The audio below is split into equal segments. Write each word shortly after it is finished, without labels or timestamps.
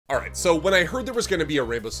Alright, so when I heard there was going to be a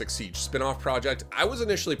Rainbow Six Siege spin-off project, I was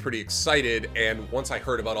initially pretty excited, and once I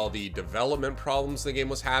heard about all the development problems the game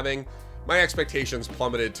was having, my expectations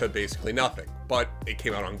plummeted to basically nothing. But it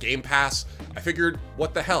came out on Game Pass, I figured,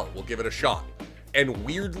 what the hell, we'll give it a shot. And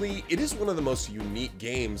weirdly, it is one of the most unique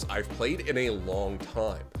games I've played in a long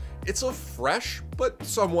time. It's a fresh, but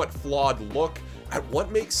somewhat flawed look at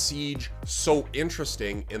what makes Siege so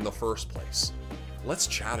interesting in the first place. Let's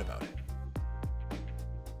chat about it.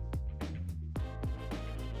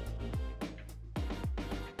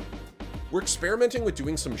 We're experimenting with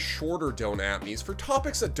doing some shorter Don't At Me's for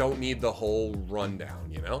topics that don't need the whole rundown,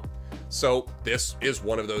 you know? So this is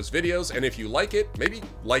one of those videos, and if you like it, maybe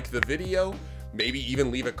like the video, maybe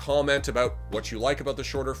even leave a comment about what you like about the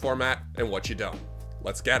shorter format and what you don't.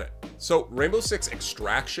 Let's get it. So Rainbow Six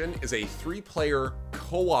Extraction is a 3-player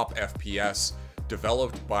co-op FPS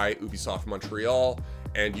developed by Ubisoft Montreal,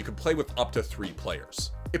 and you can play with up to 3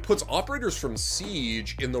 players. It puts operators from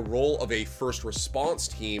Siege in the role of a first response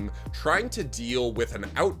team trying to deal with an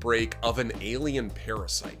outbreak of an alien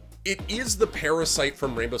parasite. It is the parasite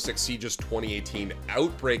from Rainbow Six Siege's 2018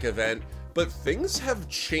 Outbreak event, but things have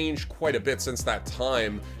changed quite a bit since that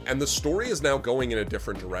time, and the story is now going in a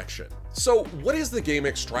different direction. So what is the game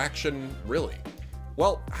Extraction really?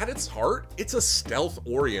 Well, at its heart, it's a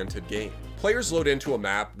stealth-oriented game. Players load into a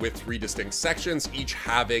map with 3 distinct sections, each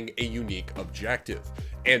having a unique objective.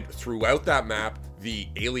 And throughout that map, the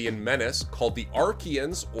alien menace, called the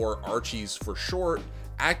Archeans, or Archies for short,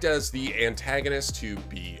 act as the antagonist to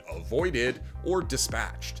be avoided or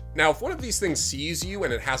dispatched. Now, if one of these things sees you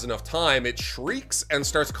and it has enough time, it shrieks and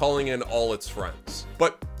starts calling in all its friends.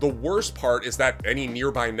 But the worst part is that any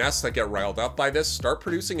nearby nests that get riled up by this start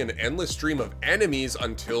producing an endless stream of enemies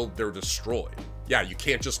until they're destroyed. Yeah, you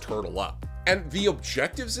can't just turtle up. And the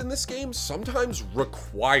objectives in this game sometimes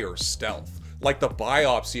require stealth, like the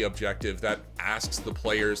biopsy objective that asks the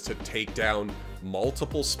players to take down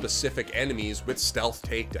multiple specific enemies with stealth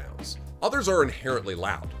takedowns. Others are inherently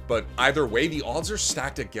loud, but either way, the odds are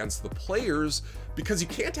stacked against the players because you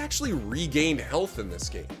can't actually regain health in this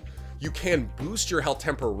game. You can boost your health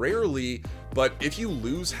temporarily, but if you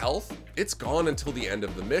lose health, it's gone until the end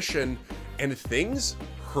of the mission, and things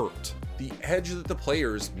hurt. The edge that the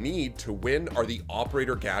players need to win are the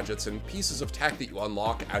operator gadgets and pieces of tech that you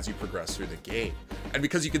unlock as you progress through the game. And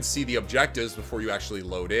because you can see the objectives before you actually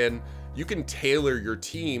load in, you can tailor your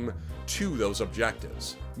team to those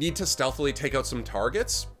objectives. Need to stealthily take out some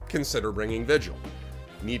targets? Consider bringing Vigil.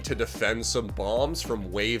 Need to defend some bombs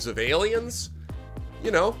from waves of aliens?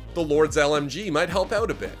 You know, the Lord's LMG might help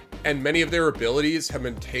out a bit. And many of their abilities have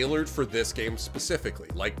been tailored for this game specifically,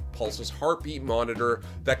 like Pulse's heartbeat monitor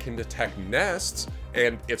that can detect nests,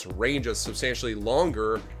 and its range is substantially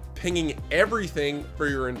longer, pinging everything for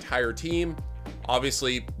your entire team.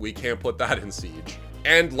 Obviously, we can't put that in Siege.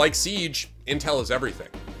 And like Siege, intel is everything.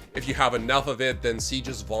 If you have enough of it, then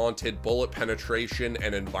Siege's vaunted bullet penetration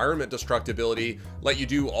and environment destructibility let you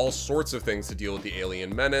do all sorts of things to deal with the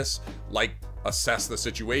alien menace, like assess the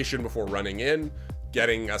situation before running in,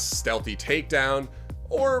 getting a stealthy takedown,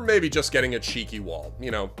 or maybe just getting a cheeky wall, you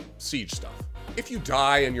know, Siege stuff. If you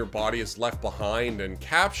die and your body is left behind and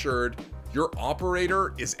captured, your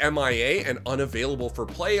operator is MIA and unavailable for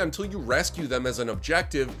play until you rescue them as an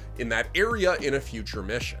objective in that area in a future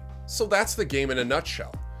mission. So that's the game in a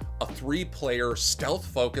nutshell. A 3-player,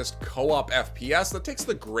 stealth-focused co-op FPS that takes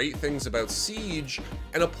the great things about Siege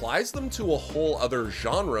and applies them to a whole other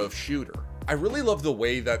genre of shooter. I really love the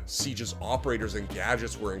way that Siege's operators and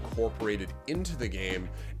gadgets were incorporated into the game,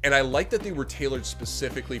 and I like that they were tailored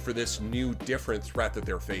specifically for this new, different threat that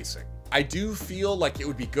they're facing. I do feel like it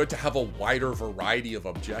would be good to have a wider variety of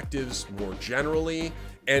objectives more generally,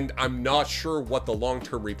 and I'm not sure what the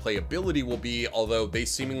long-term replayability will be, although they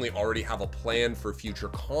seemingly already have a plan for future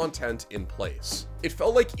content in place. It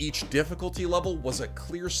felt like each difficulty level was a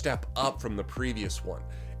clear step up from the previous one.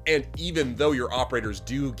 And even though your operators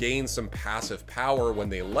do gain some passive power when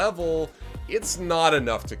they level, it's not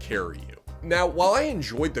enough to carry you. Now, while I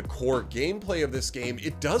enjoyed the core gameplay of this game,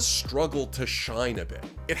 it does struggle to shine a bit.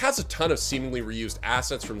 It has a ton of seemingly reused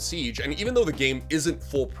assets from Siege, and even though the game isn't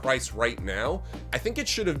full price right now, I think it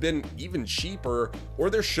should have been even cheaper, or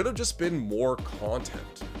there should have just been more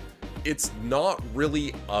content. It's not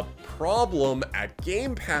really a problem at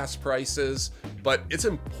Game Pass prices, but it's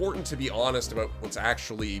important to be honest about what's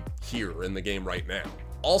actually here in the game right now.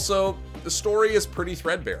 Also, the story is pretty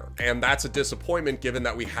threadbare, and that's a disappointment given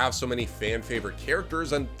that we have so many fan-favorite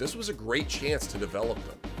characters, and this was a great chance to develop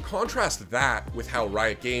them. Contrast that with how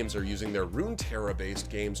Riot Games are using their Runeterra-based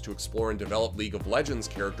games to explore and develop League of Legends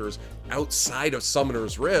characters outside of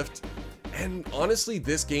Summoner's Rift, And honestly,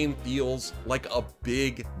 this game feels like a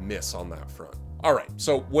big miss on that front. All right,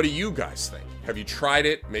 so what do you guys think? Have you tried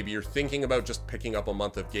it? Maybe you're thinking about just picking up a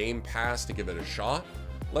month of Game Pass to give it a shot?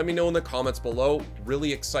 Let me know in the comments below.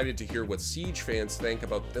 Really excited to hear what Siege fans think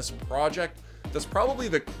about this project that's probably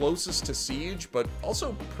the closest to Siege, but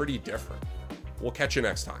also pretty different. We'll catch you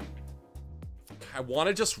next time. I want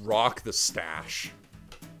to just rock the stash.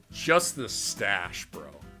 Just the stash, bro.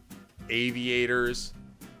 Aviators.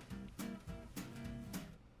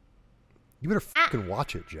 You better fucking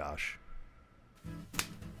watch it, Josh.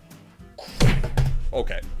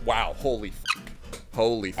 Okay. Wow. Holy fuck.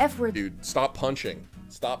 Holy F-word. Dude, stop punching.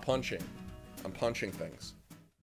 Stop punching. I'm punching things.